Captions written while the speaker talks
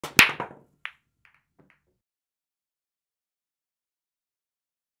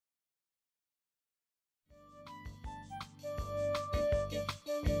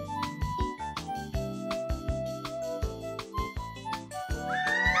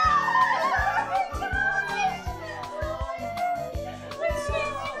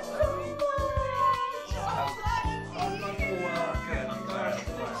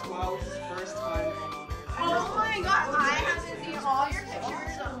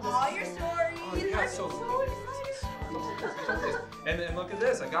so and then look at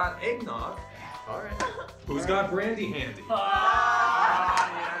this. I got eggnog. All right. Who's got brandy handy?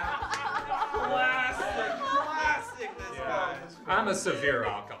 Classic. This guy. I'm a severe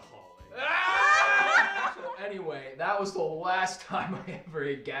alcoholic. So anyway, that was the last time I ever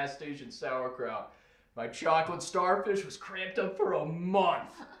ate gas station sauerkraut. My chocolate starfish was cramped up for a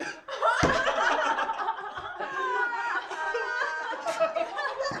month. That's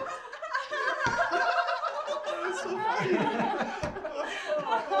so funny.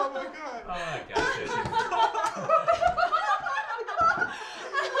 Oh my god. Oh, gas station.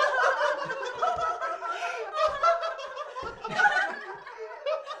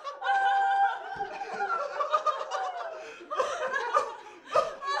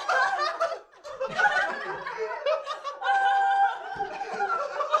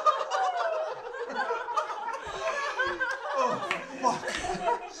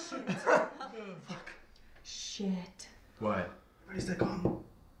 Shit. What? Where's that gone?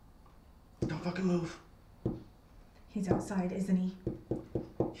 Don't fucking move. He's outside, isn't he?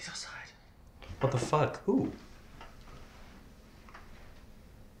 He's outside. What the fuck? Who?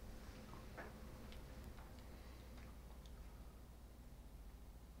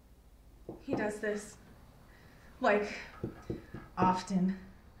 He does this. Like, often.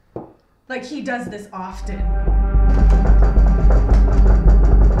 Like, he does this often.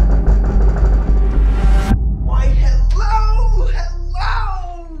 Why, hello,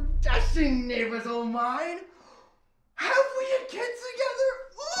 dashing neighbors of mine. Have we a kid together?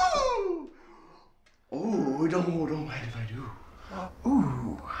 Ooh! Ooh, don't mind if I do.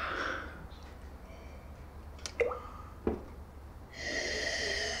 Ooh.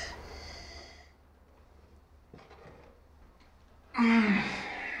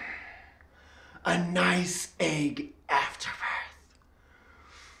 A nice egg afterbirth.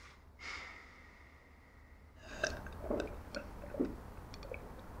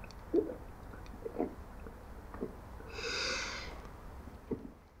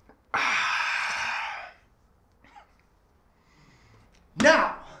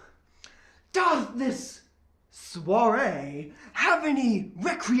 Now, does this soiree have any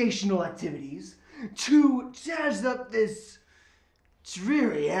recreational activities to jazz up this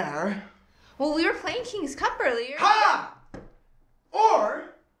dreary air? Well, we were playing King's Cup earlier. Ha!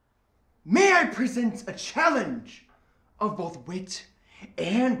 Or may I present a challenge of both wit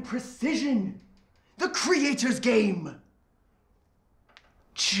and precision? The creator's game.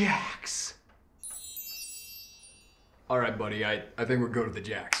 Jacks. All right, buddy, I think we'll go to the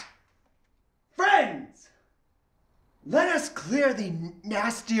Jacks. Friends, let us clear the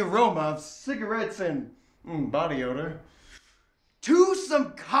nasty aroma of cigarettes and body odor to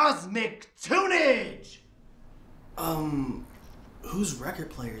some cosmic tunage. Whose record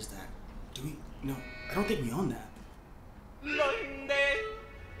player is that? Do we? No, I don't think we own that.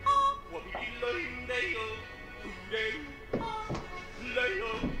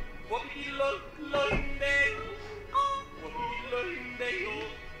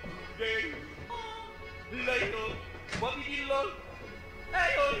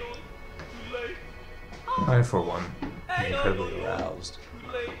 I, for one, am incredibly aroused.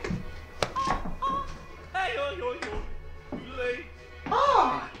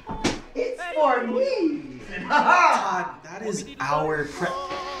 Ah, it's for me. Todd, that is our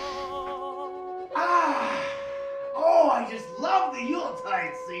Oh, I just love the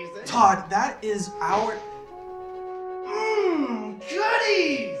Yuletide season. Todd, that is our.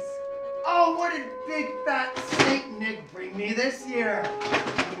 Goodies! Oh, what did Big Fat Saint Nick bring me this year?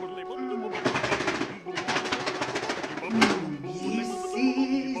 He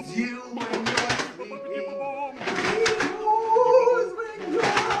sees you when you're sleeping. He knows when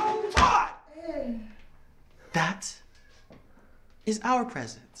you're Todd! That is our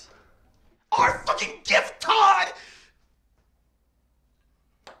present. Our fucking gift, Todd!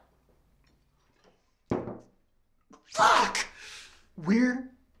 Fuck!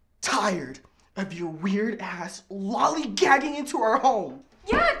 We're tired of your weird ass lollygagging into our home.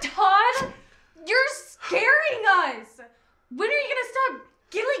 Yeah, Todd! You're scaring us! When are you gonna stop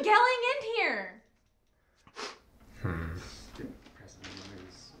gilly-galling in here?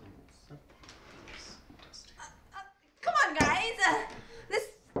 Come on, guys! This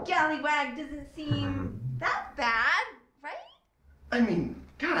scallywag doesn't seem that bad, right? I mean,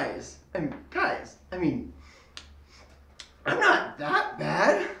 guys, I'm not that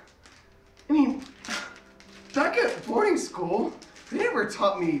bad. I mean, back at boarding school, they never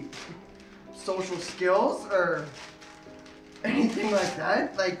taught me social skills or anything like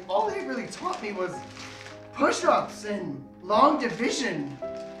that. Like, all they really taught me was push-ups and long division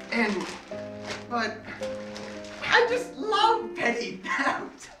and but I just love petty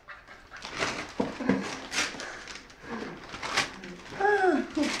theft.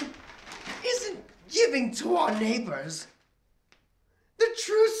 Isn't giving to our neighbors the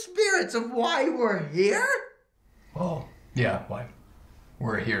true spirit of why we're here? Well, yeah, why?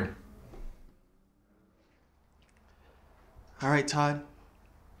 We're here. All right, Todd.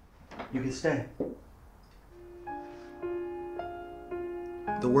 You can stay.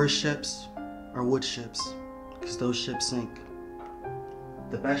 The worst ships are wood ships, because those ships sink.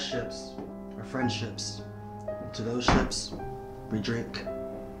 The best ships are friendships. And to those ships, we drink.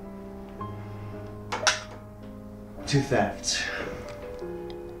 To theft.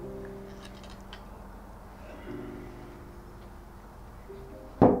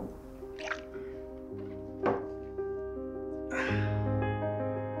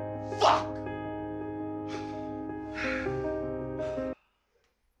 Fuck!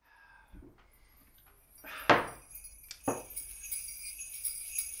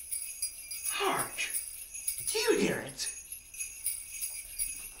 Hark! Do you hear it?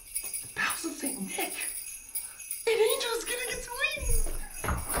 The bells of St. Nick. An angel's getting its wings!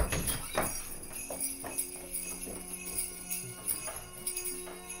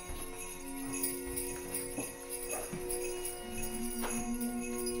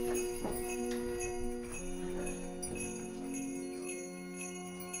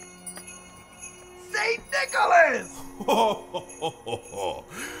 St. Nicholas!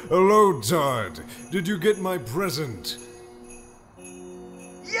 Hello, Todd. Did you get my present?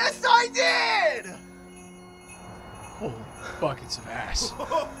 Yes, I did! Oh, buckets of ass.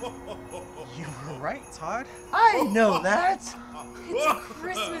 You were right, Todd. I know that. It's a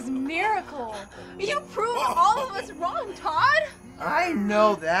Christmas miracle. You proved all of us wrong, Todd. I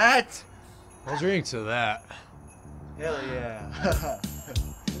know that. I'll drink to that. Hell yeah.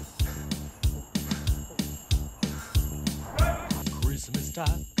 Christmas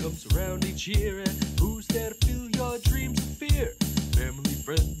time comes around each year, and who's there to fill your dreams with fear? Family,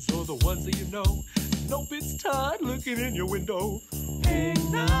 friends, or the ones that you know? Nope, it's Todd looking in your window.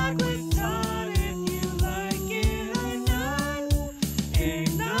 Eggnog with Todd, if you like it or not.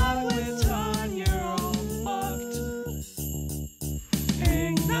 Eggnog with Todd, you're all fucked.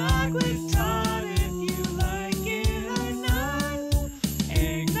 Eggnog with Todd, if you like it or not.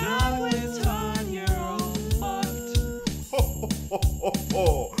 Eggnog with Todd, you're all fucked.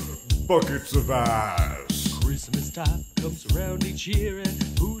 Buckets of ass. Christmas time comes around each year, and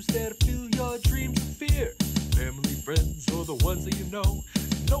who's there to fill your dreams with fear? Family, friends, or the ones that you know?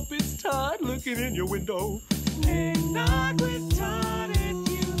 Nope, it's Todd looking in your window. Eggnog with Todd, if